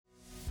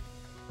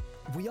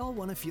We all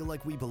want to feel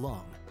like we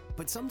belong,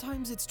 but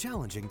sometimes it's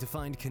challenging to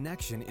find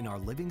connection in our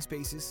living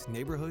spaces,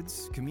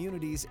 neighborhoods,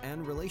 communities,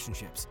 and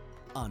relationships.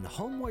 On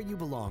Home Where You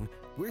Belong,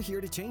 we're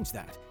here to change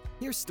that.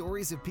 Hear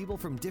stories of people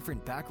from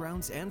different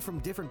backgrounds and from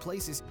different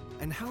places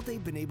and how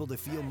they've been able to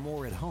feel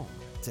more at home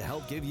to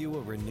help give you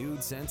a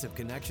renewed sense of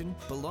connection,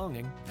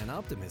 belonging, and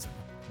optimism.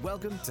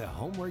 Welcome to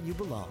Home Where You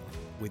Belong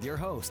with your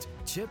host,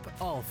 Chip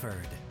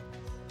Alford.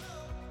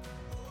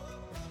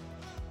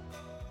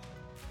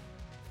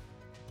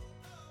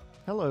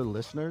 Hello,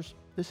 listeners.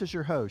 This is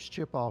your host,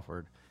 Chip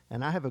Alford,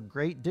 and I have a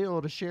great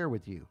deal to share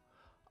with you.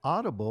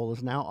 Audible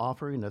is now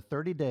offering a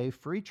 30-day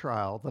free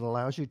trial that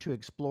allows you to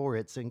explore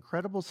its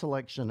incredible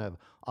selection of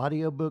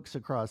audiobooks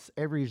across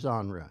every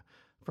genre,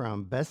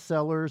 from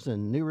bestsellers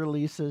and new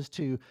releases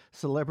to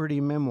celebrity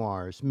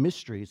memoirs,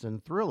 mysteries,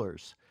 and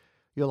thrillers.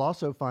 You'll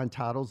also find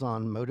titles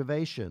on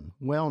motivation,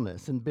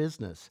 wellness, and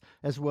business,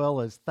 as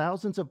well as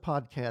thousands of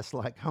podcasts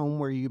like Home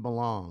Where You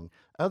Belong,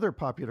 other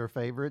popular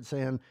favorites,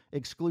 and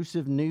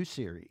exclusive new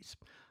series.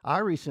 I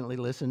recently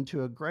listened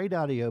to a great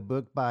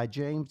audiobook by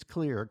James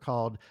Clear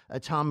called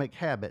Atomic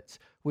Habits,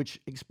 which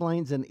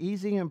explains an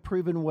easy and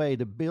proven way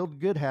to build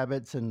good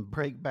habits and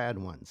break bad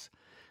ones.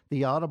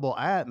 The Audible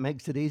app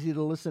makes it easy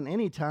to listen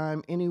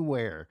anytime,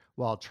 anywhere,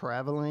 while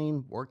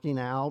traveling, working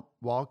out,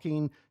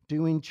 walking,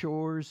 doing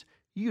chores.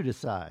 You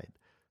decide.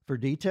 For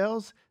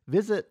details,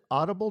 visit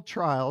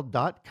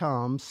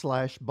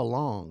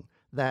audibletrial.com/belong.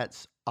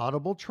 That's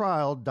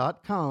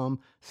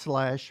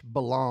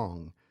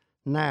audibletrial.com/belong.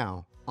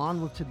 Now,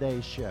 on with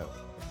today's show.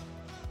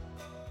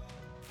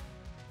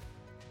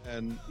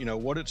 And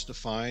what it's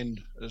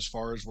defined as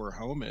far as where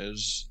home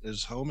is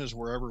home is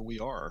wherever we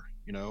are,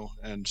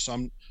 and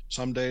some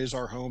days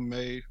our home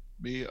may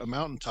be a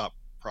mountaintop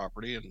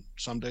property, and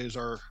some days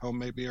our home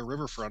may be a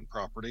riverfront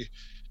property,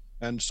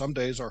 and some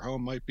days our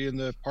home might be in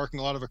the parking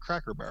lot of a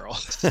Cracker Barrel.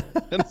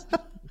 And,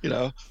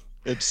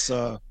 it's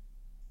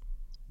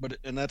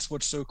and that's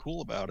what's so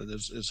cool about it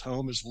is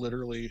home is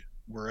literally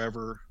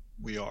wherever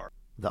we are.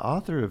 The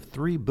author of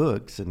 3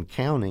 books and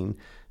counting,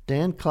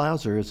 Dan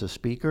Clouser is a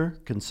speaker,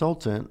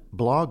 consultant,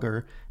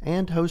 blogger,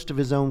 and host of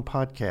his own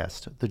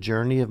podcast, The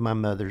Journey of My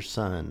Mother's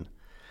Son.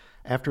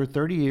 After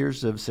 30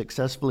 years of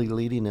successfully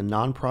leading a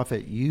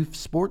nonprofit youth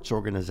sports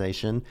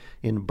organization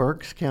in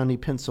Berks County,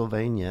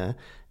 Pennsylvania,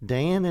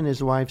 Dan and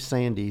his wife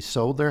Sandy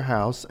sold their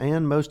house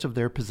and most of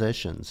their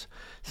possessions.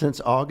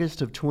 Since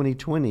August of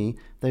 2020,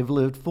 they've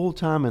lived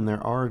full-time in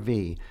their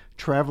RV,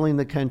 traveling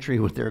the country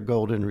with their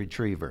golden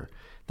retriever.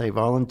 They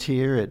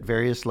volunteer at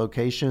various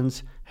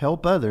locations,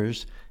 help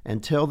others,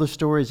 and tell the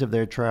stories of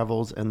their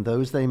travels and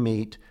those they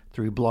meet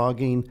through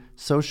blogging,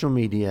 social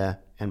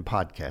media, and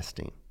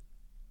podcasting.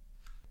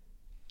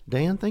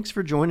 Dan, thanks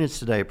for joining us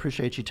today.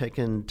 Appreciate you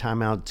taking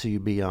time out to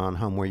be on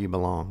Home Where You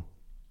Belong.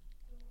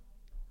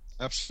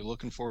 Absolutely.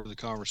 Looking forward to the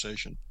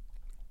conversation.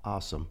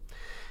 Awesome.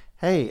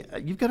 Hey,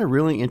 you've got a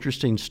really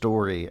interesting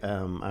story.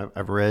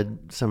 I've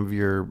read some of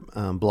your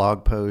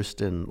blog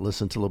posts and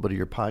listened to a little bit of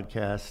your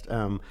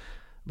podcast.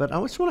 But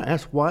I just want to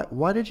ask,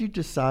 why did you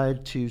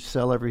decide to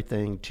sell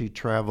everything to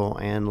travel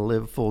and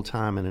live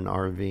full-time in an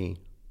RV?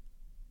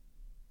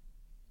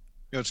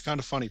 It's kind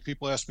of funny.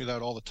 People ask me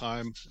that all the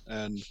time,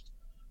 and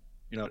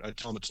I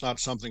tell them it's not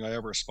something I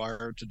ever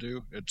aspired to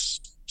do.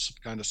 It's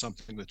kind of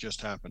something that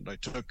just happened. I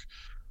took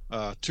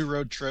 2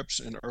 road trips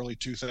in early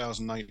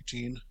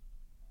 2019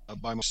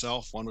 by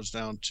myself. One was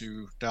down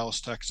to Dallas,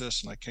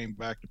 Texas, and I came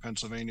back to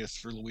Pennsylvania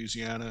through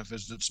Louisiana,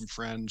 visited some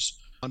friends.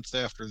 A month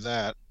after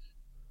that,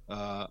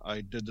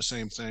 I did the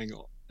same thing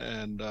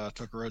and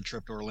took a road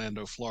trip to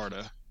Orlando,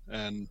 Florida,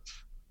 and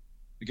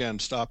again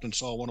stopped and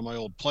saw one of my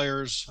old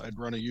players. I'd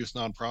run a youth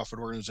nonprofit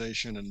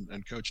organization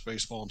and coached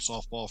baseball and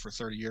softball for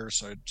 30 years.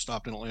 So I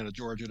stopped in Atlanta,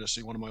 Georgia to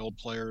see one of my old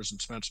players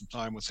and spent some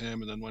time with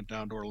him, and then went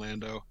down to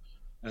Orlando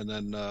and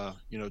then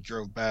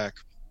drove back.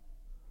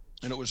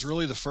 And it was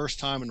really the first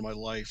time in my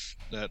life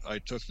that I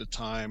took the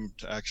time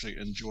to actually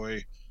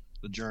enjoy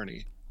the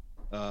journey.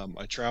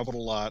 I traveled a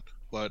lot,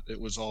 but it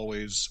was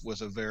always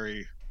with a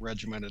very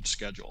regimented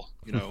schedule.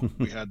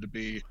 We had to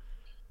be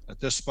at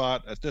this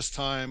spot at this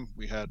time.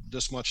 We had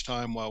this much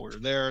time while we were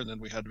there, and then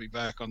we had to be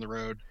back on the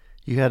road.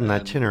 You had an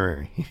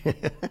itinerary.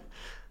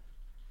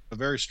 A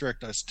very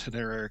strict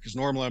itinerary, because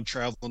normally I'm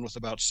traveling with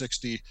about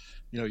 60,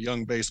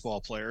 young baseball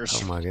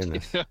players. Oh my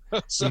goodness.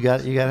 So, you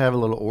got to have a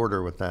little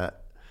order with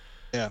that.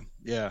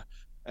 Yeah.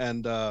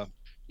 And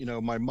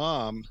my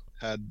mom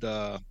had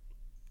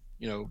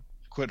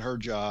quit her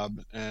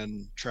job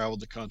and traveled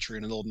the country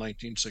in an old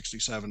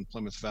 1967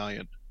 Plymouth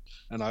Valiant.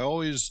 And I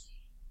always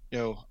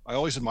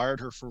admired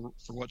her for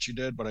what she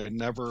did, but I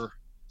never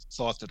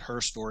thought that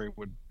her story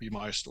would be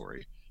my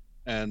story.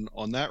 And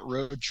on that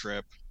road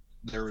trip,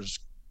 there was,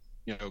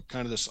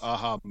 kind of this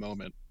aha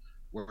moment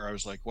where I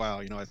was like, wow,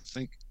 I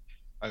think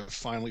I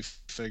finally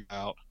figured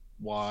out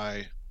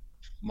why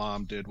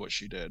Mom did what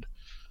she did.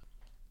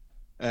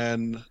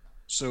 And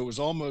so it was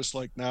almost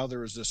like now there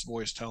was this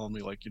voice telling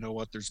me, like, you know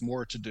what, there's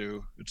more to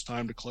do. It's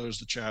time to close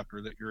the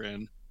chapter that you're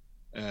in.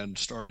 and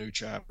start a new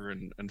chapter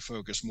and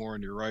focus more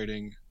on your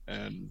writing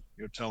and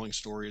telling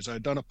stories.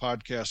 I'd done a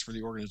podcast for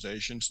the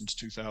organization since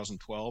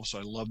 2012, so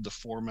I loved the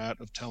format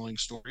of telling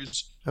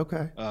stories.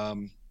 Okay.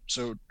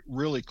 So it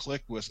really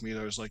clicked with me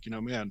that I was like,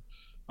 man,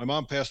 my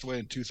mom passed away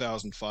in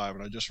 2005,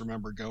 and I just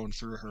remember going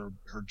through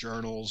her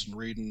journals and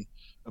reading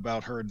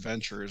about her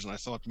adventures, and I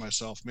thought to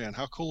myself, man,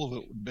 how cool it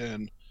would have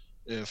been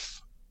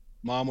if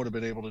mom would have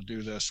been able to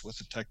do this with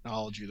the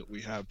technology that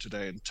we have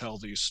today and tell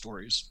these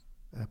stories.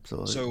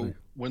 Absolutely. So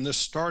when this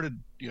started,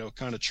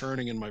 kind of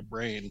churning in my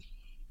brain,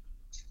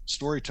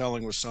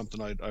 storytelling was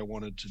something I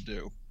wanted to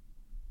do.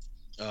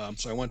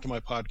 So I went to my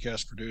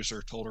podcast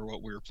producer, told her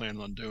what we were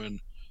planning on doing.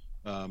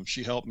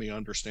 She helped me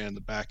understand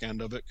the back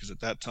end of it, because at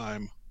that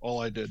time, all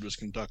I did was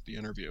conduct the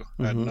interview.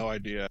 I had no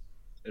idea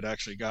it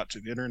actually got to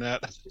the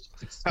internet,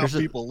 how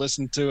people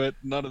listen to it,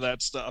 none of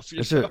that stuff.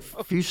 There's a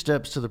few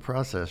steps to the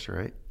process,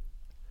 right?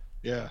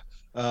 Yeah.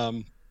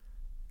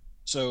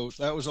 So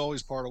that was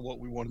always part of what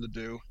we wanted to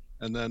do.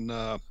 And then,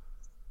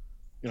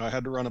 I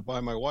had to run it by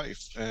my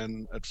wife.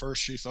 And at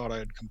first she thought I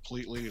had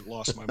completely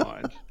lost my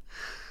mind.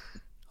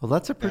 Well,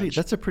 that's a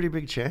pretty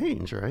big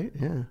change, right?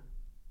 Yeah.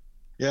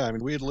 Yeah. I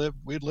mean, we'd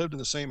lived in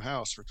the same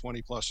house for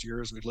 20 plus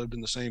years. We'd lived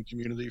in the same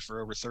community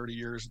for over 30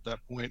 years at that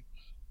point.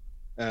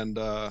 And,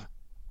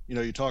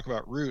 you talk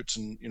about roots,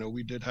 and,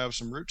 we did have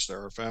some roots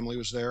there. Our family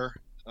was there.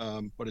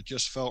 But it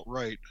just felt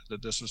right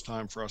that this was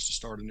time for us to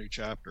start a new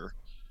chapter.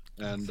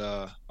 And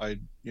I,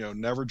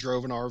 never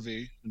drove an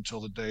RV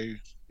until the day,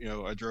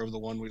 I drove the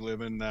one we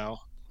live in now.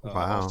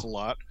 Off the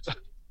lot.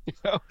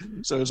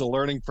 So it was a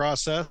learning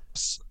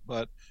process,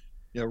 but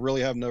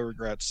really have no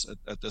regrets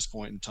at this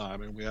point in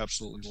time, and we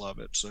absolutely love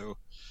it. So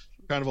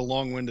kind of a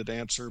long-winded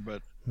answer,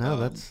 but no,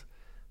 that's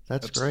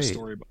great. The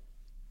story.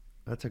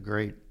 That's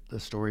the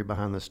story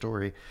behind the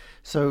story.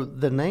 So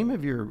the name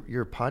of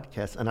your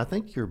podcast, and I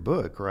think your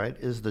book, right,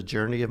 is The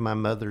Journey of My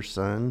Mother's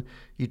Son.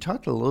 You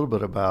talked a little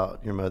bit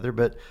about your mother,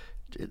 but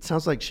it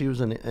sounds like she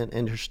was an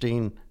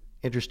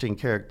interesting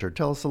character.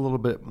 Tell us a little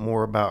bit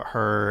more about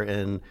her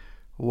and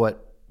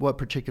what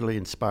particularly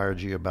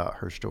inspired you about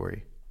her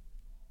story.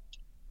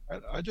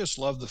 I just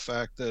love the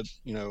fact that,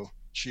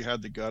 she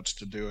had the guts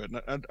to do it.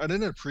 And I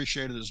didn't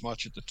appreciate it as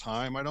much at the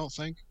time, I don't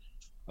think.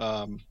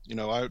 My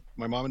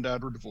mom and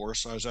dad were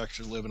divorced. So I was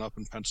actually living up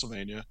in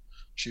Pennsylvania.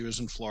 She was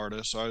in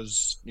Florida. So I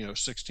was,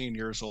 16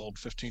 years old,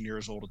 15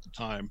 years old at the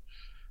time,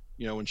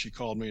 when she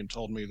called me and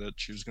told me that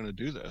she was going to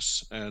do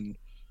this. And,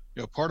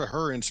 part of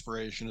her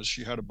inspiration is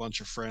she had a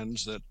bunch of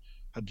friends that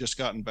had just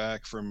gotten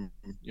back from,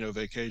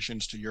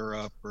 vacations to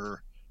Europe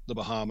or the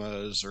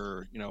Bahamas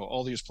or,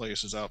 all these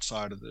places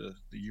outside of the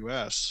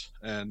US.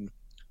 And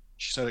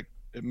she said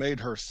it made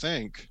her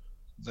think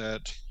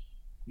that,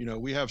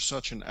 we have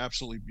such an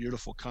absolutely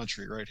beautiful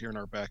country right here in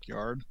our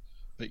backyard,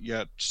 but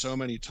yet so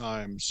many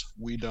times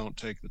we don't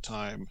take the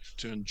time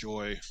to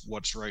enjoy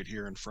what's right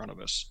here in front of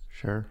us.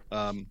 Sure.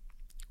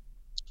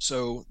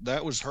 So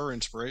that was her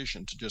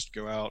inspiration to just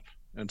go out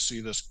and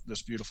see this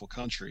beautiful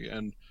country.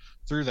 And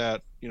through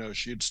that,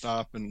 she'd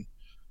stop and,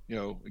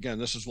 again,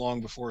 this is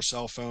long before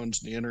cell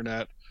phones and the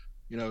internet,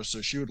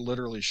 so she would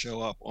literally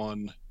show up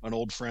on an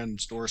old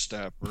friend's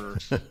doorstep or,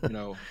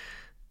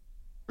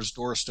 his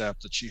doorstep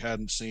that she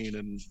hadn't seen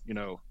in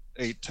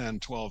 8, 10,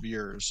 12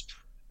 years,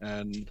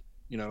 and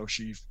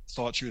she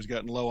thought she was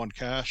getting low on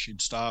cash.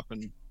 She'd stop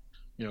and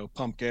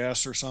pump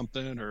gas or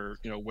something, or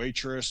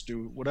waitress,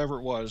 do whatever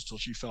it was till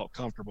she felt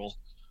comfortable,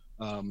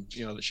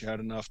 that she had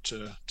enough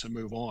to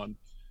move on.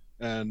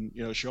 And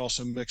she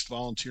also mixed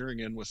volunteering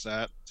in with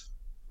that.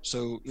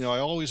 So I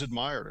always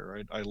admired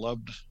her. I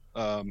loved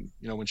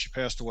when she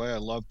passed away, I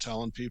loved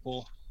telling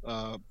people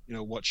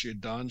what she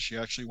had done. She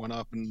actually went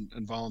up and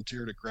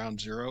volunteered at Ground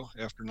Zero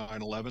after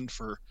 9/11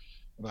 for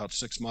about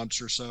 6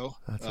 months or so.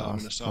 That's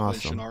in a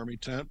Salvation Army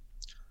tent.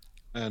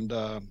 And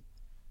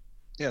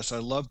yes, I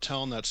love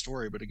telling that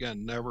story, but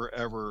again, never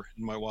ever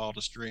in my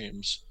wildest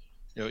dreams,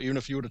 even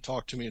if you would have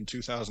talked to me in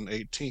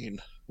 2018,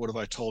 what have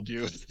I told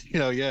you?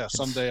 Yeah,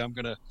 someday I'm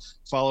going to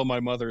follow my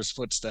mother's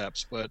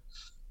footsteps. But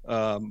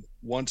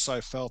once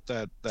I felt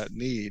that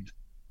need,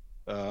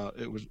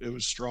 it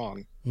was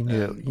strong. You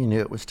knew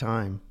it was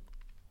time.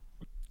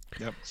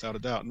 Yep, without a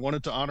doubt, and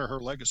wanted to honor her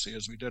legacy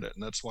as we did it.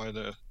 And that's why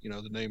the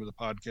name of the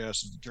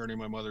podcast is The Journey of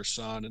My Mother's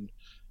Son, and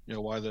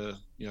why the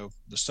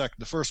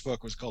first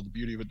book was called The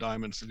Beauty of a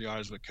Diamond Through the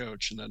Eyes of a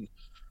Coach, and then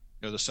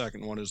the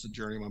second one is The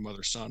Journey of My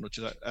Mother's Son, which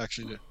is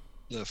actually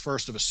the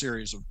first of a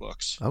series of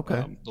books.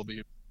 Okay. There'll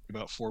be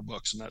about 4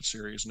 books in that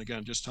series, and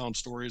again, just telling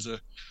stories of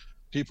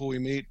people we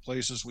meet,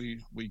 places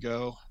we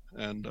go,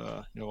 and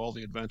all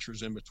the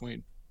adventures in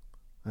between.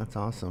 That's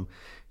awesome.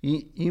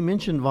 You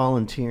mentioned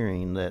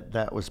volunteering,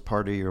 that was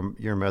part of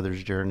your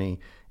mother's journey,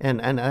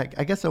 and I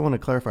guess I want to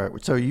clarify.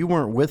 So you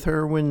weren't with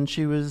her when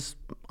she was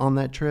on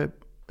that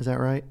trip, is that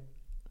right?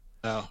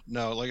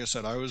 No. Like I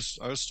said, I was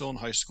still in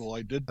high school.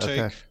 I did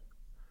take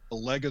a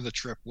leg of the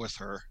trip with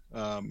her.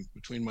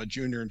 Between my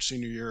junior and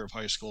senior year of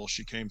high school,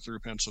 she came through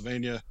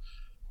Pennsylvania,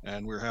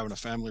 and we were having a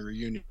family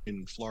reunion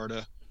in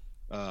Florida.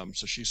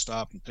 So she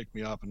stopped and picked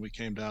me up, and we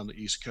came down the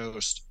East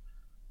Coast.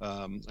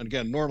 And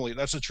again, normally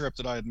that's a trip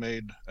that I had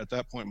made at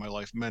that point in my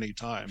life many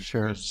times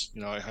Sure. because,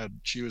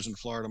 she was in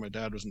Florida, my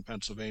dad was in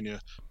Pennsylvania.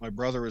 My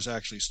brother was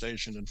actually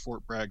stationed in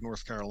Fort Bragg,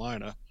 North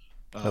Carolina,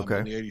 in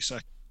Okay. the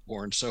 82nd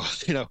born. So,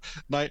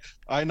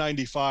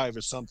 I-95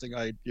 is something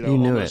I, You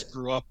knew almost it.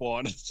 grew up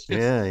on.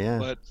 Yeah, yeah.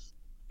 But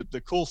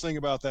the cool thing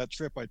about that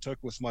trip I took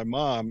with my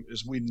mom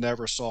is we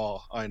never saw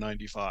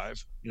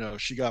I-95.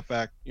 She got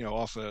back,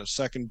 off a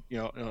second,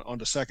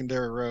 onto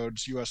secondary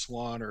roads, US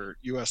 1 or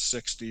US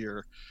 60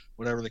 or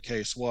whatever the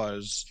case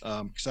was,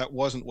 because that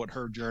wasn't what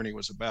her journey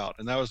was about.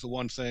 And that was the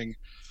one thing,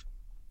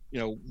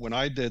 when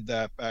I did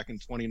that back in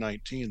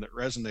 2019 that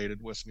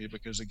resonated with me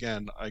because,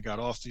 again, I got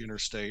off the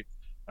interstate.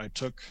 I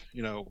took,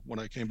 when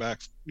I came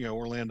back,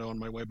 Orlando on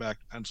my way back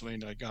to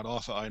Pennsylvania, I got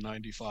off of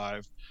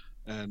I-95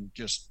 and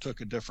just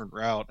took a different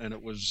route. And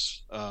it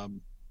was,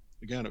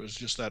 again, it was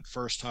just that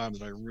first time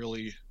that I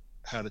really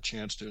had a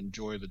chance to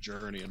enjoy the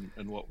journey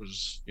and what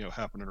was,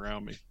 happening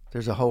around me.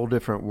 There's a whole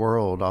different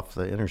world off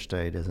the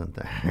interstate, isn't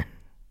there?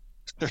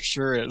 There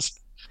sure is.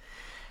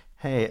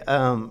 Hey,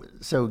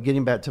 so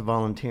getting back to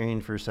volunteering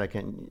for a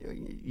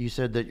second, you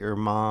said that your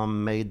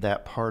mom made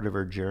that part of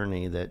her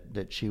journey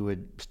that she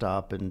would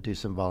stop and do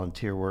some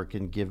volunteer work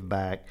and give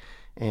back,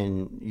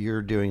 and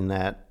you're doing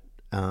that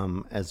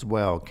as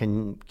well.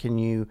 Can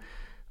you,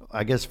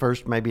 I guess,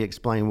 first maybe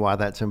explain why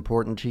that's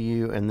important to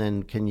you, and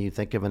then can you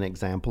think of an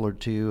example or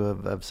two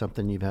of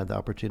something you've had the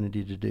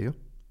opportunity to do?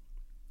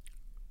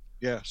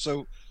 Yeah.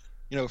 So,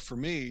 for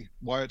me,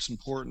 why it's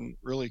important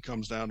really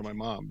comes down to my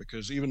mom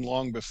because even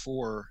long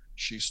before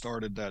she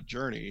started that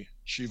journey,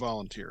 she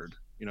volunteered.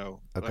 I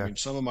Okay. mean,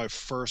 some of my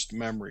first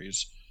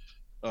memories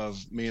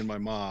of me and my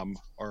mom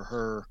are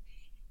her,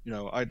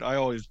 I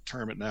always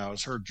term it now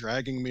as her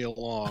dragging me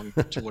along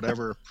to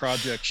whatever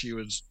project she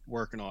was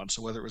working on.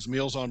 So whether it was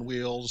Meals on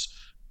Wheels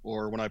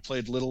or when I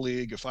played Little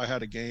League, if I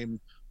had a game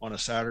on a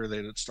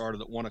Saturday that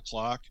started at 1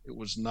 o'clock, it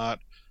was not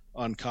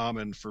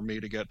uncommon for me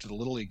to get to the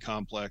Little League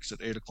complex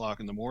at 8 o'clock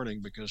in the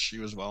morning because she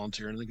was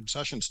volunteering in the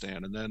concession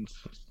stand. And then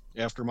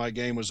after my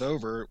game was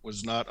over, it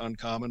was not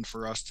uncommon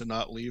for us to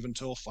not leave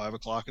until 5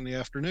 o'clock in the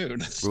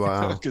afternoon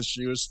Wow. because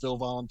she was still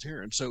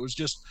volunteering. So it was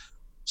just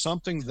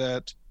something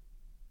that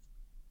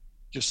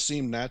just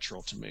seemed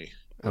natural to me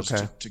was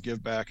Okay. to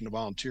give back and to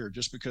volunteer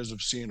just because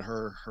of seeing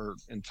her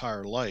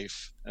entire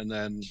life. And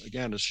then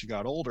again, as she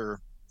got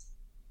older,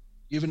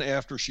 even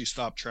after she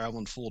stopped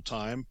traveling full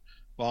time,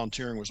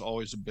 volunteering was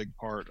always a big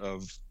part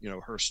of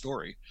her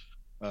story.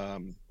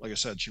 Like I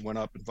said, she went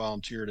up and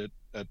volunteered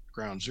at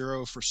Ground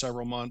Zero for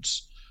several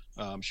months.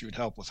 She would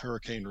help with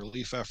hurricane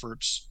relief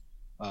efforts,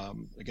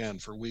 again,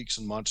 for weeks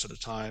and months at a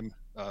time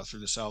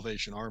through the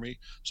Salvation Army.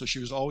 So she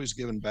was always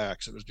giving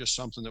back. So it was just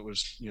something that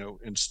was,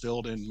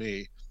 instilled in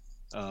me.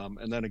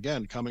 And then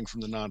again, coming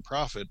from the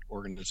nonprofit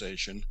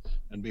organization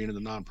and being in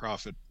the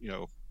nonprofit,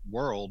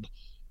 world,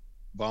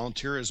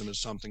 volunteerism is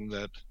something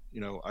that,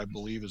 I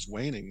believe is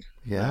waning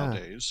Yeah.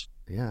 nowadays.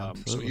 Yeah. So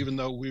Absolutely. even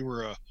though we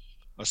were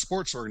a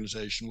sports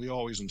organization, we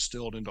always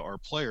instilled into our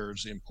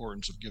players the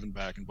importance of giving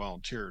back and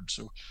volunteered.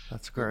 So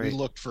That's we great.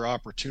 looked for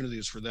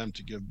opportunities for them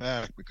to give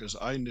back because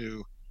I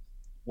knew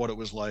what it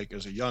was like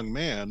as a young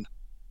man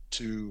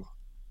to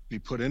be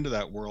put into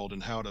that world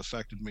and how it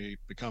affected me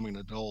becoming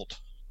an adult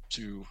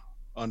to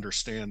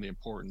understand the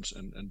importance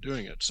and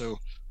doing it. So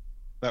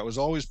that was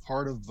always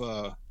part of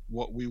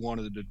what we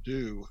wanted to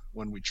do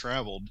when we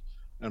traveled.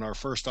 And our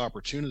first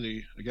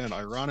opportunity, again,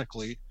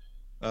 ironically,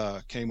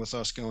 came with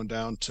us going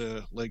down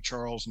to Lake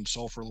Charles in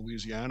Sulphur,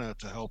 Louisiana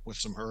to help with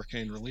some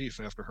hurricane relief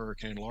after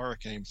Hurricane Laura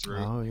came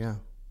through Oh, yeah.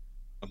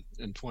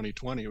 in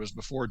 2020. It was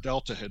before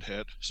Delta had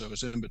hit, so it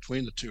was in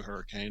between the two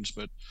hurricanes,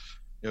 but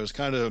it was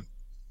kind of,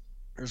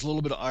 there's a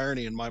little bit of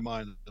irony in my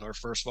mind that our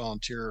first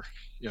volunteer,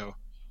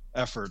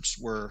 efforts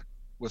were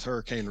with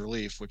hurricane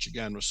relief, which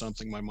again was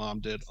something my mom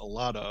did a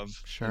lot of in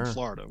Sure.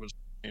 Florida was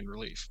hurricane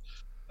relief.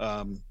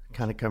 Um,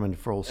 Kind of coming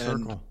full and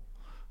circle.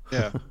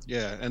 yeah,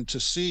 yeah. And to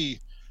see,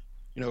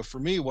 for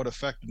me, what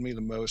affected me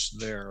the most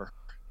there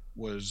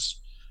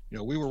was,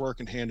 we were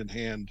working hand in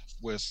hand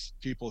with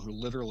people who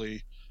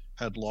literally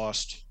had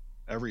lost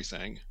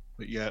everything,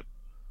 but yet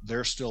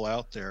they're still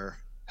out there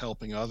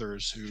helping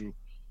others who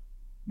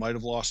might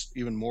have lost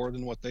even more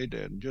than what they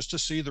did. And just to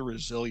see the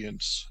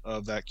resilience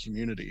of that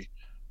community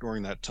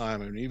during that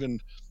time. And even,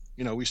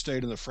 we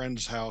stayed in the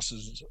friend's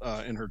houses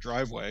in her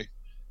driveway.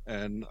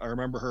 And I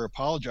remember her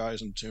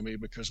apologizing to me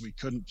because we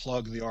couldn't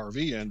plug the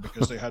RV in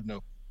because they had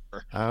no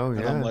power. Oh,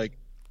 And I'm yeah. like,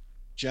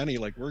 Jenny,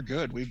 like, we're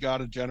good. We've got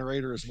a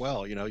generator as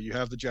well. You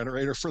have the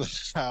generator for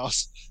the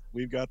house.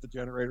 We've got the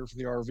generator for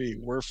the RV.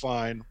 We're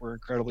fine. We're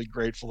incredibly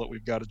grateful that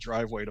we've got a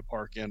driveway to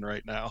park in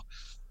right now.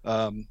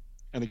 Um,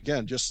 and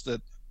again, just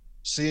that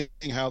seeing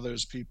how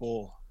those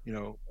people,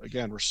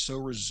 again, were so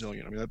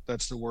resilient. I mean,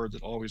 that's the word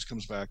that always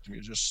comes back to me,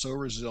 just so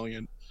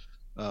resilient,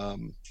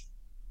 um,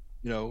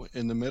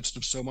 in the midst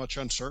of so much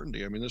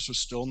uncertainty. I mean, this was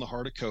still in the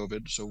heart of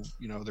COVID. So,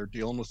 they're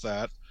dealing with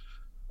that.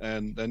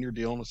 And then you're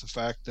dealing with the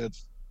fact that,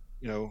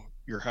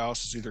 your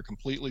house is either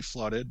completely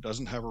flooded,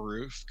 doesn't have a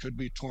roof, could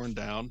be torn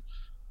down.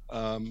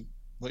 Um,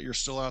 you're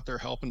still out there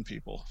helping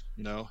people,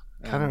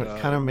 Kind and of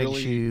kind it of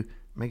really,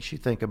 makes you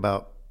think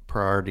about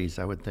priorities,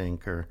 I would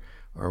think, or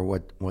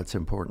what's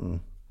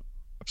important.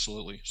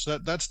 absolutely. So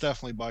that's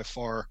definitely by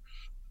far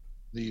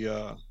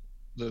the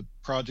the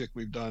project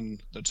we've done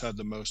that's had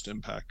the most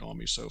impact on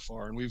me so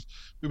far. And we've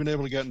been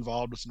able to get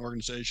involved with an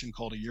organization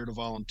called A Year to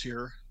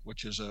Volunteer,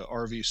 which is a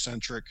RV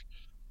centric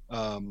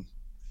um,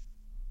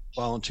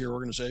 volunteer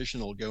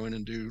organization. It'll go in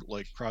and do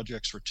like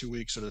projects for 2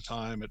 weeks at a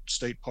time at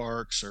state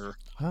parks or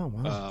Oh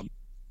wow. um,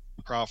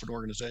 profit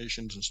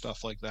organizations and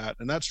stuff like that.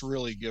 And that's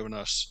really given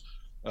us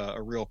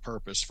a real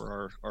purpose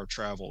for our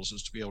travels,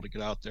 is to be able to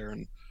get out there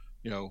and,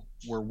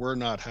 where we're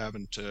not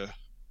having to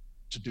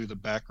do the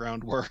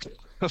background work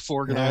of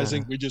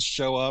organizing. Yeah. We just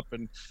show up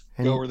and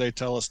go And where they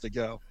tell us to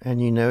go.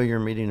 you're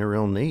meeting a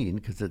real need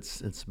because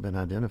it's been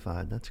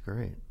identified. That's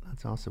great.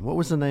 That's awesome. What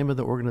was the name of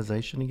the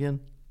organization again?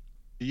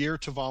 A Year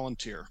to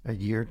Volunteer. A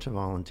Year to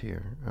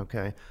Volunteer.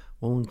 Okay.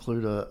 We'll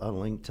include a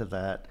link to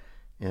that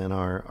in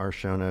our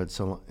show notes.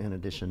 So in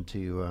addition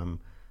to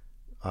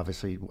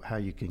obviously how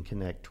you can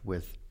connect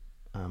with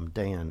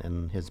Dan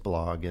and his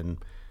blog and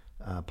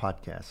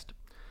podcast.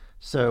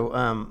 So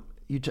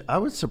I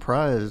was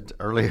surprised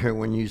earlier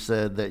when you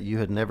said that you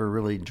had never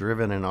really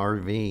driven an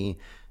RV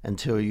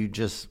until you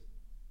just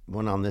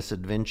went on this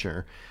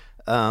adventure.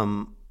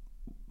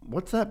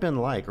 What's that been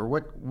like,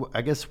 or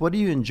I guess what do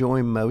you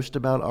enjoy most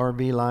about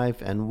RV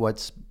life, and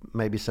what's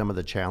maybe some of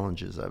the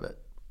challenges of it?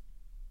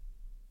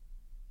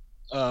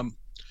 Um,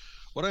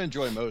 what I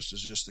enjoy most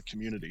is just the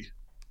community.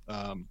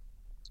 Um,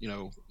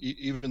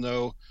 even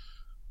though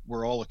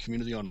we're all a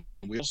community on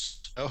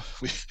wheels,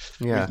 we've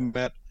Yeah,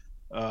 met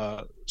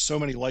so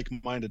many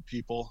like-minded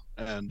people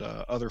and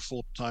other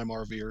full-time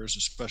RVers,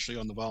 especially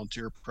on the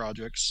volunteer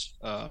projects,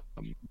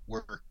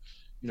 where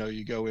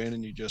you go in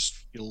and you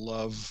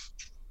love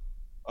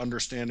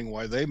understanding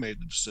why they made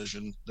the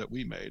decision that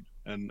we made,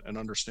 and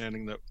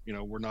understanding that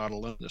we're not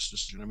alone in this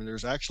decision. I mean,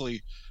 there's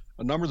actually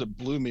a number that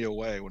blew me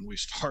away when we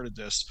started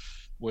this,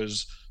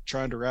 was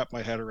trying to wrap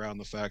my head around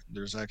the fact that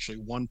there's actually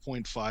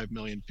 1.5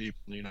 million people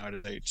in the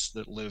United States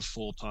that live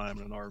full-time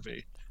in an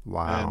RV.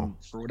 wow.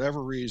 And for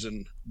whatever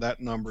reason, that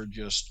number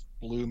just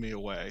blew me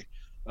away.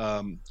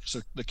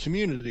 So the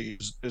community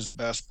is the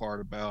best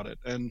part about it.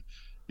 And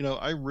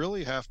I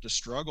really have to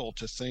struggle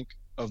to think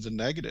of the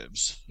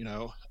negatives.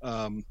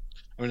 I mean,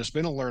 it's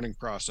been a learning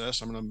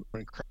process. I mean,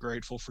 I'm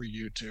grateful for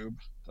YouTube,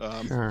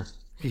 Sure.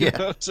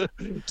 Yeah.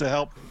 to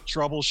help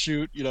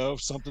troubleshoot,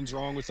 if something's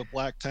wrong with the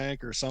black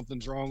tank or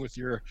something's wrong with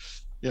your,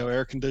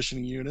 air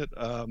conditioning unit.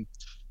 So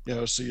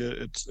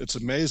it's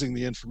amazing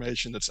the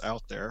information that's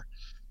out there.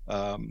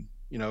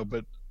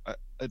 But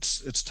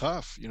it's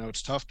tough.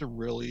 It's tough to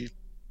really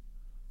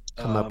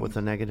Come up um, with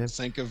a negative.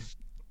 think of.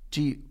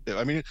 Do you,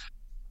 I mean,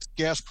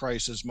 gas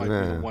prices might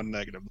be the uh, one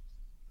negative,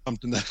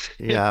 something that,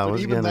 yeah, but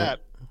even that,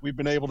 we've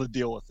been able to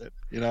deal with it.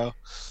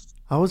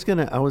 I was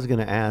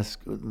gonna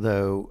ask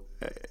though.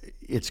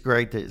 It's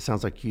great that it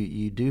sounds like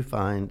you do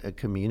find a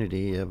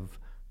community of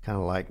kind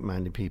of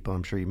like-minded people.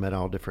 I'm sure you met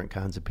all different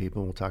kinds of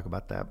people. We'll talk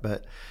about that.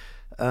 But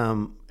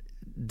um,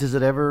 does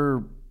it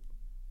ever?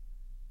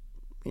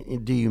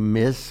 Do you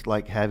miss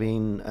like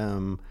having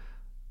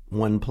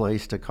one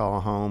place to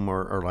call home,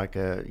 or like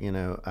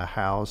a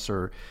house,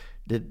 or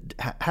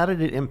how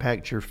did it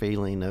impact your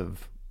feeling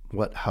of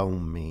what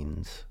home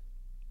means?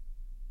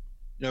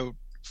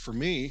 For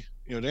me,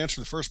 to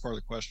answer the first part of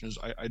the question, is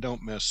I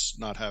don't miss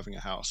not having a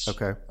house.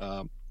 Okay.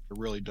 I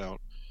really don't.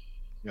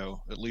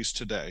 At least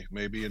today.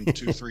 Maybe in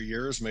 2-3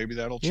 years, maybe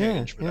that'll Yeah,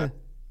 change. But yeah.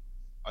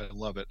 I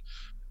love it.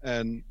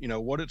 And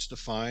what it's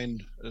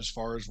defined as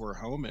far as where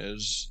home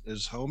is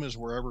home is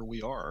wherever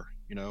we are.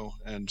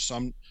 And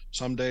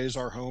some days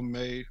our home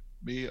may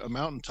be a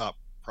mountaintop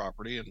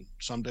property, and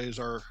some days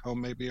our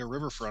home may be a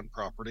riverfront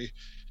property,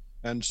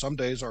 and some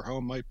days our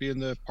home might be in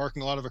the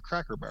parking lot of a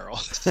Cracker Barrel.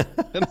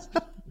 And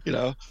you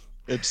know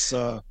it's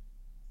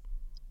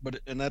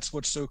and that's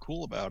what's so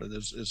cool about it,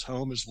 is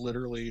home is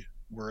literally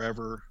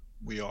wherever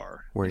we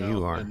are, Where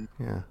you are. and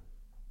Yeah.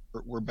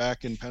 we're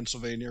back in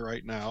Pennsylvania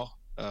right now.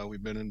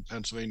 We've been in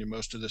Pennsylvania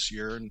most of this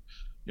year, and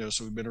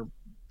so we've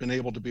been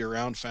able to be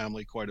around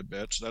family quite a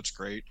bit, so that's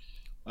great.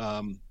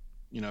 um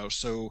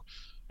so,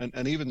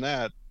 and even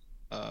that,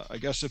 I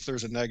guess if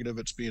there's a negative,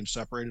 it's being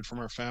separated from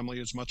our family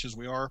as much as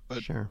we are.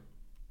 But Sure.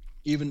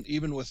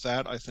 even with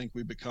that, I think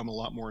we become a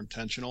lot more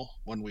intentional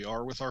when we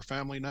are with our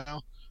family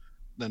now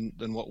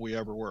than what we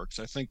ever were. 'Cause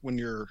I think when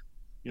you're,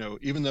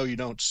 even though you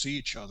don't see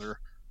each other,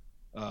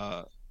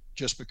 uh,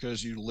 just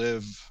because you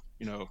live,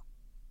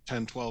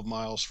 10, 12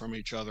 miles from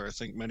each other, I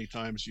think many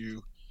times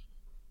you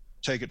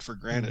take it for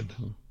granted.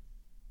 Hmm.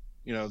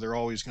 They're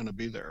always going to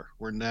be there.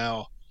 Where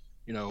now,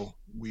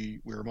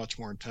 we're much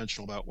more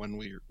intentional about when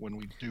we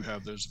do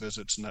have those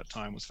visits and that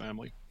time with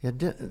family. Yeah,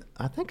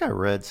 I think I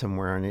read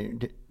somewhere,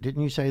 and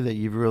didn't you say that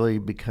you've really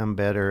become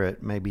better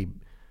at maybe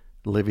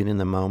living in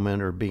the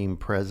moment or being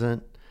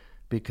present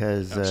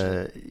because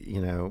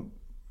Absolutely.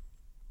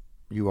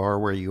 you are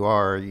where you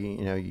are.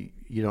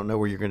 You don't know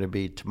where you're going to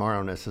be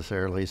tomorrow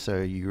necessarily,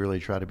 so you really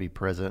try to be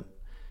present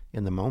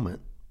in the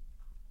moment.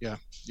 Yeah,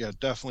 yeah,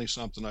 definitely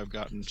something I've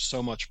gotten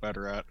so much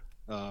better at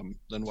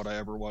than what I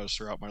ever was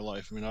throughout my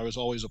life. I mean, I was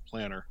always a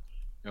planner,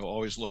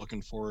 always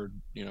looking forward,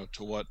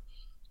 to what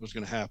was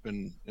going to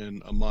happen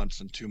in a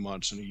month and 2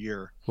 months and a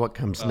year. What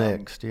comes Um,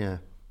 next? Yeah.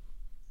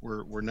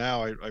 where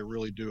now I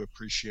really do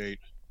appreciate,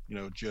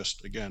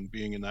 just again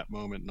being in that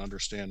moment and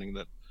understanding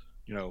that,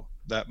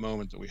 that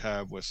moment that we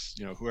have with,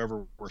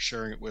 whoever we're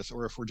sharing it with,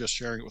 or if we're just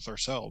sharing it with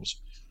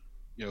ourselves,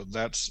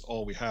 that's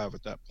all we have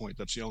at that point.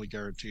 That's the only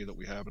guarantee that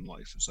we have in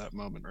life is that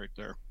moment right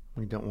there.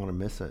 We don't want to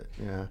miss it.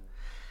 Yeah.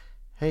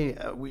 Hey,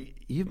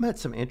 you've met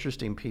some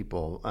interesting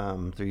people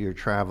through your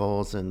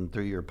travels and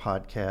through your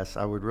podcasts.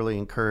 I would really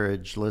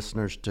encourage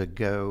listeners to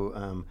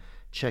go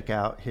check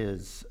out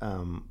his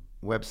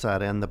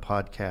website and the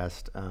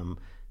podcast.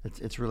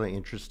 It's really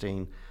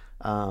interesting.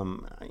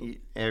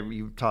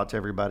 You've talked to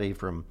everybody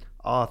from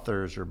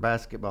authors or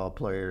basketball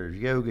players,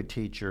 yoga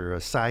teacher,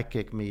 a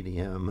psychic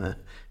medium, a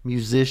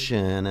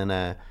musician, and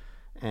a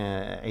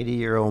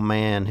 80-year-old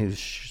man who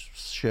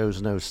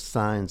shows no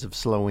signs of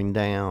slowing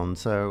down.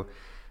 So,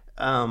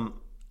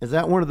 is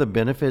that one of the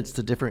benefits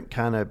to different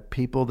kind of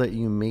people that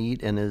you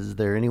meet? And is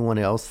there anyone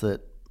else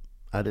that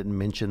I didn't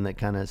mention that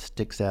kind of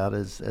sticks out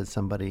as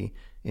somebody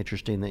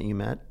interesting that you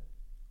met?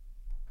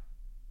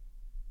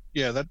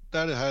 Yeah,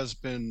 that has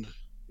been,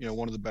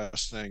 one of the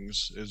best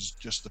things is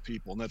just the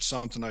people. And that's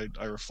something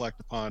I reflect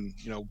upon,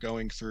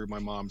 going through my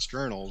mom's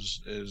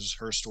journals, is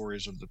her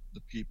stories of the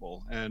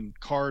people and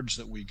cards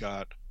that we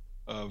got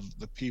of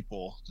the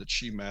people that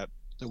she met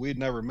that we'd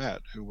never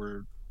met, who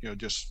were,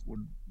 just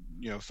would,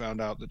 found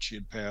out that she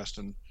had passed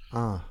and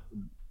Ah,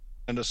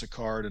 send us a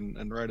card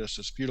and write us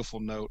this beautiful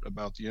note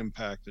about the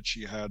impact that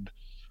she had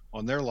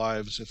on their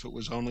lives, if it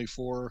was only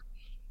for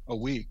a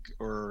week,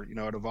 or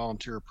at a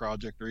volunteer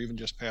project, or even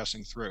just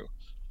passing through.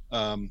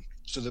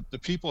 So the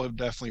people have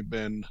definitely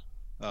been,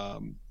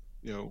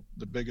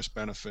 the biggest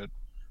benefit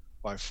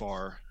by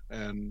far.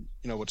 And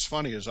what's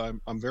funny is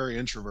I'm very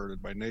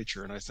introverted by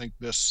nature, and I think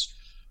this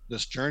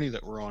journey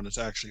that we're on has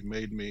actually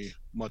made me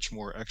much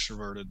more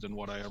extroverted than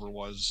what I ever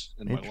was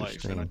in my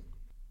life. And interesting.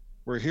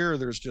 we're here,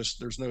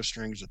 there's no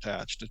strings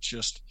attached. It's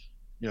just,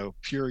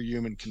 pure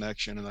human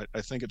connection. And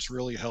I think it's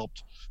really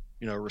helped,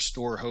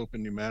 restore hope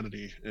in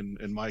humanity.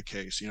 In my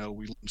case, we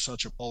live in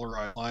such a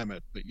polarized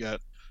climate, but yet,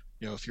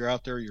 if you're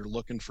out there, you're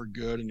looking for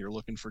good, and you're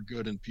looking for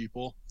good in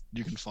people,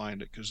 you can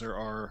find it, because there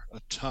are a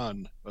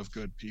ton of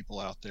good people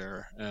out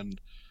there.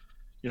 And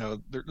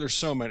there's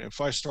so many.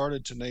 If I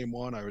started to name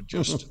one, I would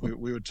just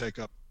we would take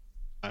up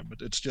time.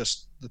 But it's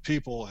just the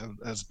people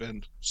has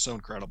been so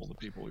incredible, the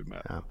people we've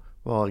met. Yeah.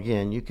 Well,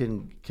 again, you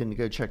can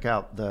go check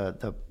out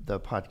the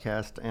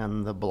podcast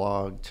and the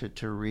blog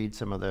to read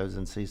some of those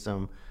and see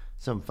some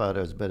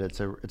photos. But it's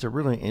a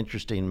really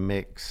interesting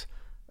mix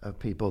of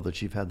people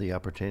that you've had the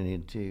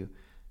opportunity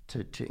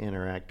to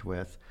interact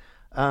with.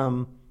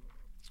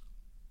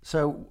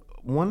 So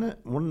one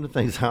of the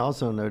things I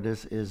also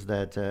notice is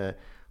that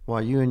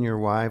while you and your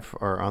wife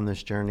are on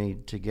this journey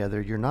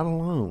together, you're not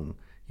alone.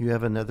 You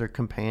have another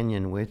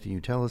companion with you.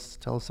 Tell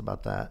us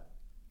about that.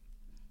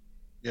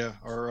 Yeah,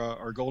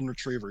 our golden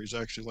retriever. He's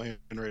actually laying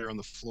right here on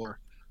the floor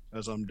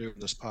as I'm doing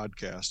this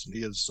podcast, and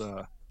he is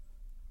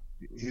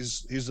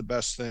he's the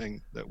best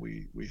thing that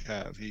we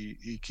have.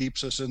 He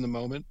keeps us in the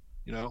moment.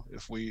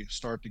 If we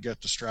start to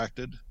get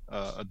distracted,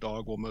 a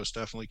dog will most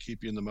definitely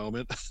keep you in the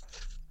moment.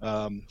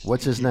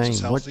 What's He his keeps us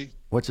name? healthy.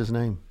 What's his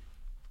name?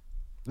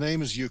 The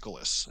name is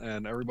Euclid,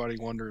 and everybody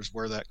wonders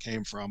where that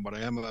came from. But I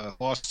am a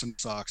Boston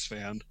Sox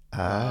fan,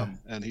 Ah,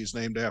 and he's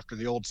named after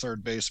the old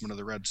third baseman of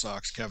the Red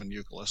Sox, Kevin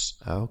Euclid.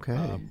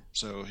 okay.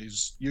 So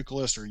he's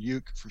Euclid, or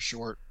Uke for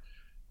short.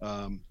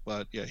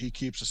 But yeah, he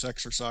keeps us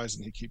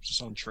exercising. He keeps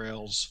us on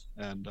trails.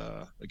 And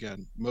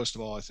again, most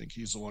of all, I think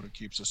he's the one who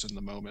keeps us in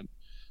the moment,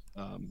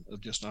 of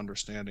just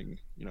understanding,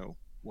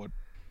 what,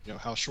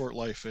 how short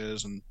life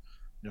is, and,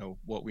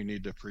 what we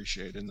need to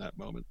appreciate in that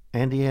moment.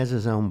 And he has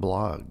his own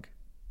blog.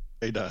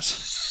 He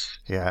does.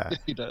 Yeah.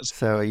 He does.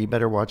 So you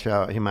better watch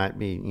out. He might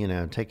be,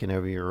 taking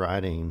over your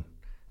writing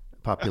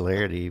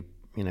popularity,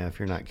 if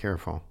you're not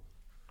careful.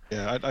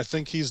 Yeah, I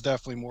think he's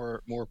definitely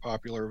more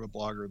popular of a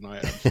blogger than I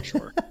am, for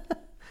sure.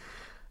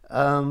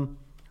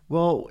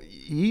 Well,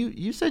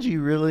 you said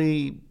you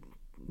really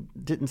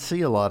didn't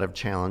see a lot of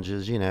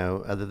challenges,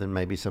 other than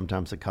maybe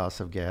sometimes the cost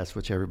of gas,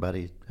 which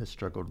everybody has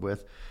struggled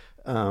with.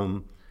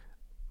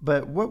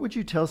 But what would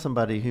you tell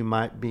somebody who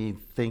might be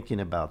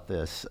thinking about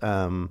this,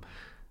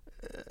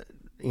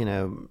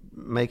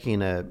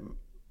 making a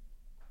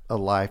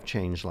life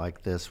change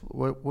like this?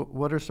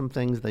 What are some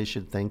things they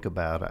should think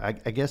about?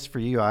 I guess for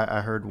you,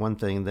 I heard one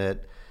thing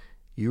that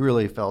you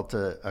really felt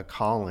a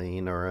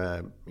calling,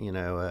 or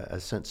a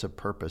sense of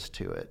purpose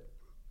to it.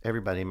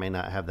 Everybody may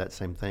not have that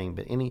same thing,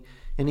 but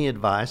any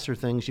advice or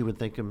things you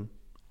would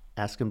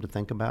ask them to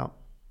think about?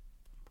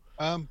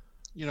 I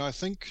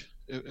think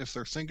if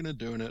they're thinking of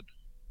doing it,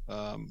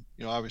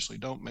 obviously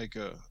don't make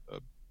a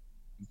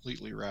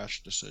completely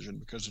rash decision,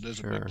 because it is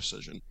a big Sure.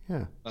 decision.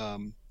 Yeah.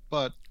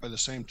 But by the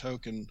same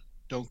token,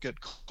 don't get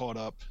caught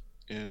up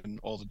in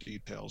all the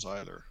details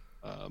either.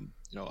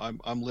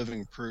 I'm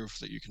living proof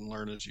that you can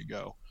learn as you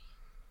go.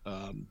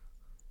 Um,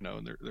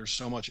 there's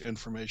so much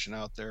information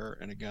out there,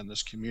 and again,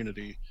 this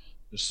community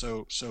is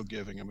so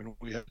giving. I mean,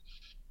 we had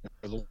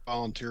the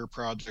volunteer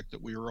project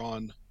that we were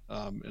on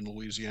in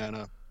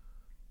Louisiana.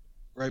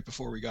 Right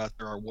before we got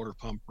there, our water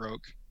pump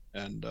broke,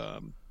 and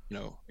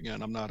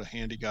again, I'm not a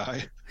handy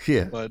guy,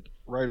 Yeah. but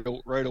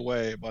right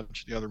away, a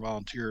bunch of the other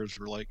volunteers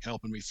were like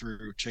helping me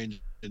through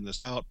changing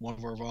this out. One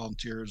of our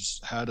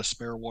volunteers had a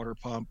spare water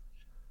pump,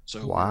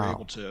 so we were able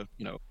Wow. to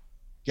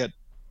get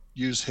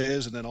use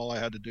his, and then all I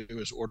had to do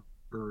is order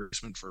a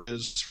replacement for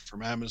his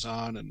from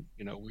Amazon, and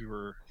we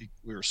were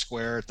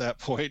square at that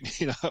point.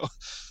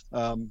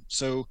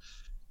 So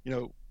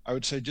I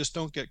would say just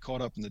don't get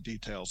caught up in the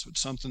details. If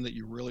it's something that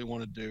you really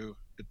want to do,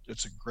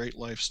 it's a great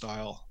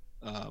lifestyle.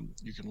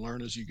 You can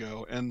learn as you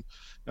go, and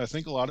I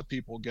think a lot of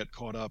people get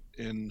caught up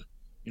in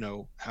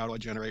how do I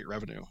generate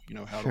revenue?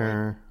 How do I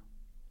Sure.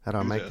 How do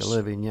I do make a this?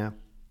 living? Yeah.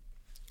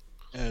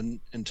 And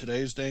in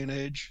today's day and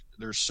age,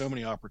 there's so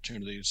many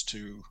opportunities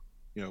to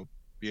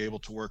be able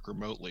to work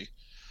remotely.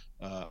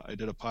 I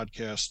did a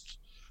podcast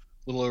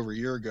a little over a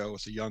year ago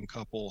with a young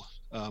couple,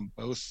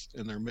 both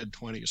in their mid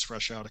 20s,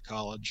 fresh out of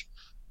college,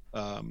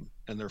 and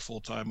they're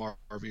full-time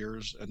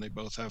RVers, and they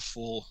both have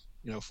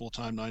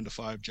full-time 9 to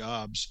 5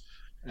 jobs,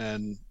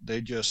 and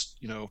they just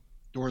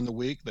during the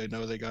week they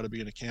know they got to be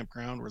in a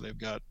campground where they've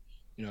got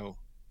you know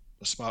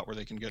a spot where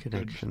they can get good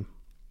Connection.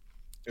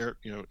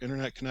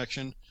 internet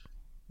connection.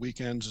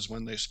 Weekends is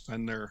when they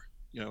spend their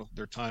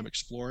time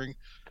exploring,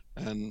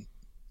 and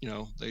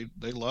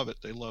they love it.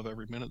 They love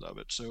every minute of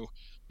it. So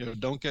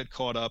don't get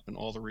caught up in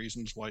all the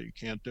reasons why you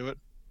can't do it,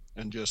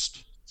 and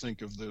just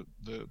think of the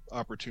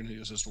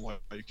opportunities as to why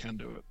you can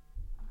do it.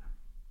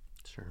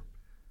 Sure.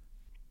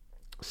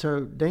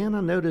 So, Dan,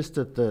 I noticed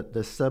that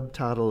the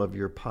subtitle of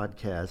your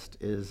podcast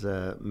is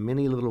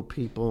Many Little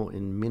People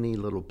in Many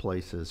Little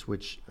Places,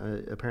 which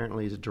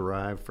apparently is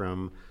derived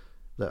from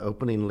the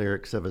opening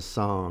lyrics of a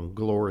song,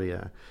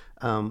 Gloria.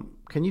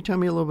 Can you tell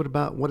me a little bit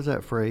about what does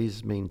that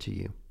phrase mean to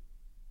you?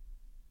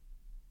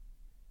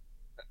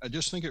 I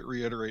just think it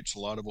reiterates a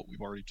lot of what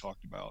we've already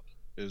talked about.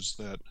 Is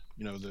that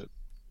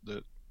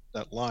the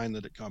that line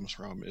that it comes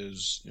from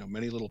is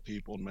many little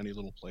people in many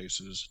little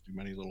places do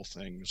many little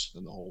things,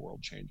 and the whole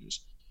world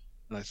changes.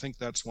 And I think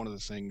that's one of the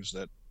things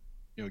that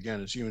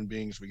again, as human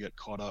beings, we get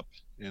caught up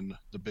in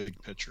the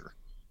big picture,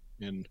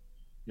 in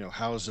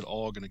how is it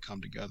all going to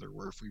come together,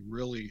 where if we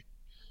really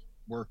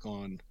work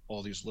on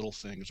all these little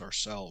things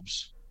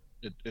ourselves,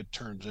 it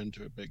turns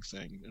into a big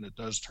thing, and it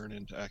does turn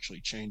into actually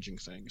changing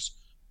things.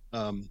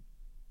 um,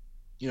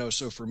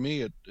 so for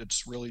me,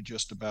 it's really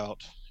just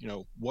about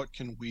what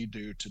can we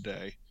do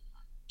today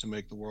to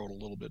make the world a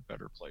little bit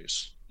better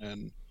place.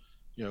 And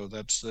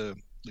that's the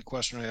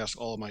question I ask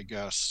all of my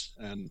guests.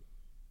 And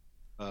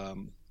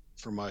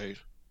for my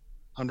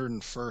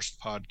 101st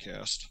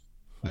podcast,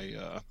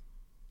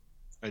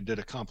 I did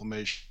a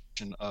compilation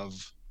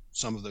of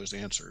some of those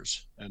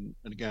answers. And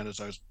again, as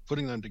I was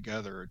putting them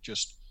together, it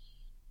just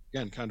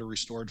again kind of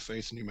restored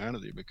faith in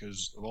humanity,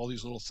 because of all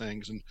these little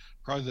things. And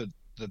probably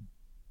the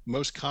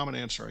most common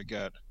answer I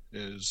get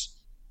is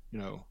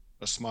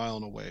a smile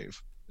and a wave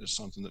is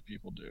something that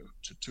people do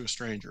to a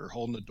stranger,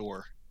 holding the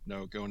door,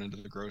 going into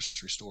the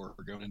grocery store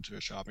or going into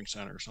a shopping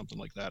center or something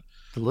like that.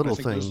 The And I little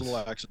think those things. little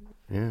acts,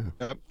 Yeah,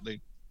 they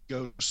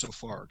go so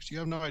far, because you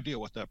have no idea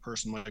what that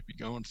person might be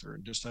going through,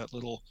 and just that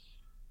little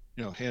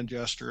hand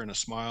gesture and a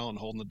smile and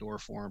holding the door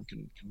for them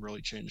can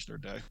really change their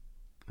day.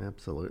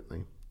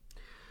 absolutely.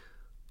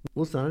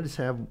 Listen, I just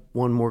have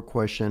one more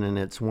question, and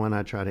it's one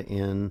I try to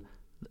end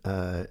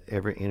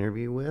every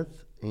interview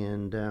with.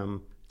 And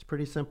it's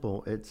pretty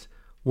simple. It's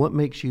what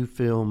makes you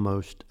feel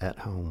most at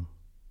home?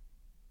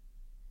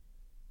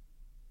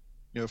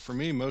 For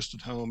me, most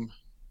at home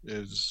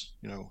is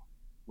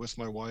with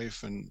my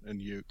wife and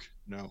Uke,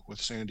 with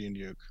Sandy and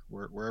Uke.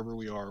 Wherever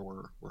we are,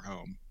 we're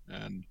home.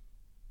 And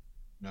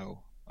you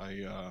know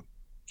I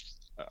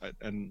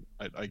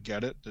I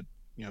get it that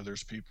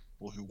there's people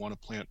who want to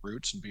plant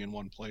roots and be in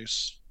one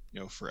place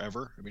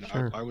forever. I mean,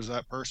 Sure. I was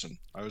that person.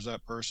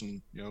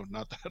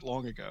 Not that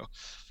long ago.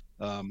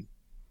 um,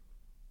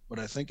 but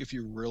I think if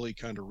you really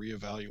kind of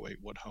reevaluate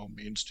what home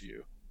means to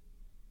you,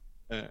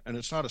 and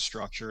it's not a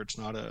structure, it's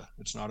not an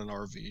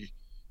RV,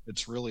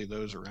 it's really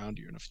those around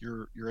you. And if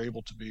you're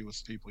able to be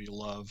with people you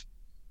love,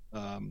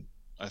 um,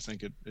 I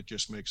think it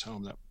just makes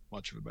home that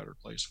much of a better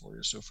place for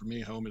you. So for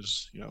me, home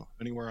is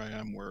anywhere I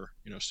am where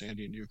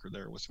Sandy and Uke are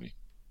there with me.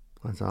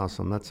 That's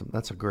awesome.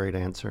 That's a great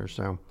answer.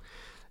 So,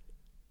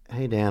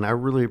 hey Dan, I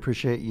really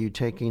appreciate you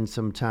taking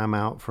some time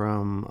out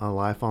from a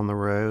life on the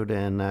road,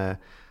 and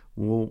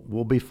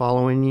we'll be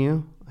following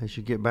you as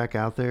you get back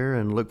out there,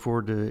 and look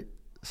forward to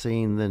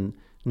seeing the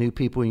new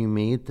people you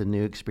meet, the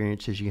new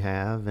experiences you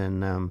have,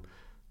 and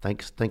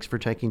thanks for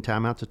taking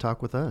time out to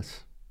talk with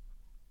us.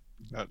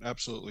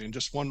 Absolutely. And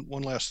just one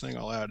last thing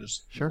I'll add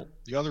is Sure.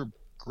 the other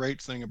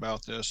great thing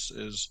about this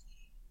is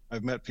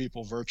I've met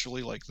people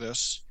virtually like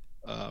this,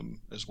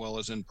 as well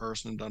as in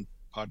person, and done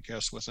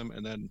podcasts with them.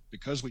 And then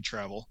because we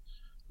travel,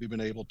 we've been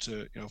able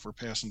to, if we're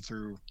passing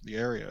through the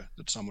area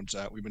that someone's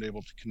at, we've been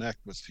able to connect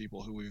with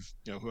people who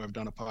who I've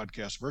done a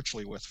podcast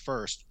virtually with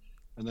first,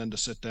 and then to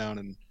sit down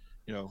and,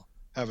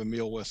 have a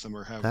meal with them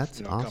or have,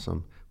 That's a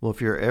awesome. Well,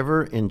 if you're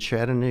ever in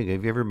Chattanooga,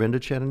 have you ever been to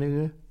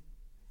Chattanooga?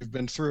 We've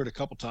been through it a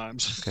couple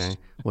times. Okay.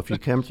 Well, if you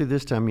come through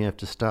this time, you have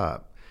to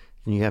stop.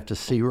 And you have to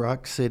see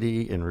Rock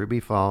City and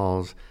Ruby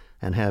Falls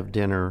and have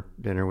dinner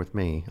with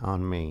me,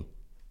 on me.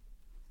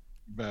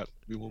 Bet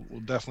we'll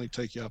definitely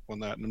take you up on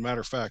that. And as a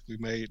matter of fact,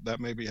 that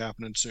may be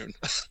happening soon.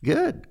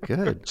 Good.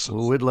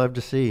 Well, we'd love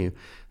to see you.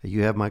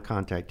 You have my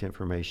contact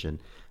information.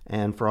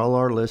 And for all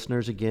our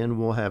listeners, again,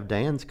 we'll have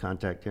Dan's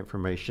contact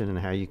information and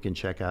how you can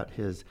check out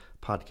his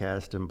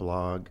podcast and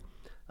blog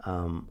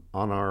on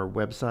our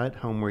website,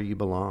 Home Where You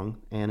Belong,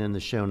 and in the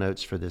show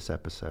notes for this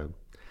episode.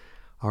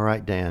 All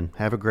right, Dan,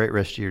 have a great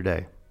rest of your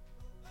day.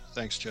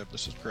 Thanks, Chip.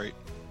 This is great.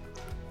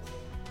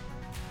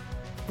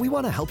 We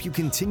want to help you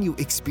continue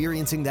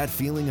experiencing that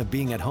feeling of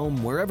being at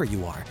home wherever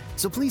you are.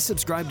 So please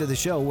subscribe to the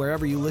show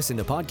wherever you listen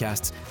to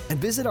podcasts and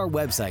visit our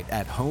website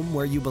at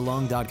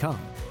homewhereyoubelong.com.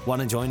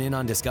 Want to join in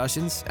on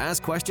discussions,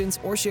 ask questions,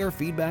 or share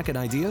feedback and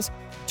ideas?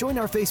 Join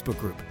our Facebook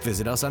group,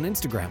 visit us on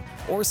Instagram,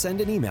 or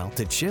send an email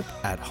to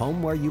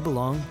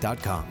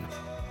chip@homewhereyoubelong.com.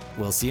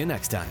 We'll see you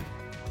next time.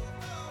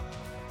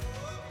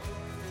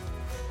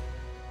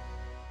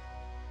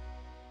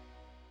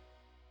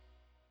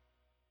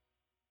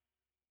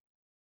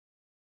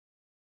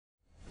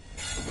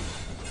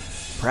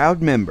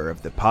 Proud member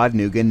of the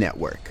Podnuga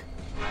Network.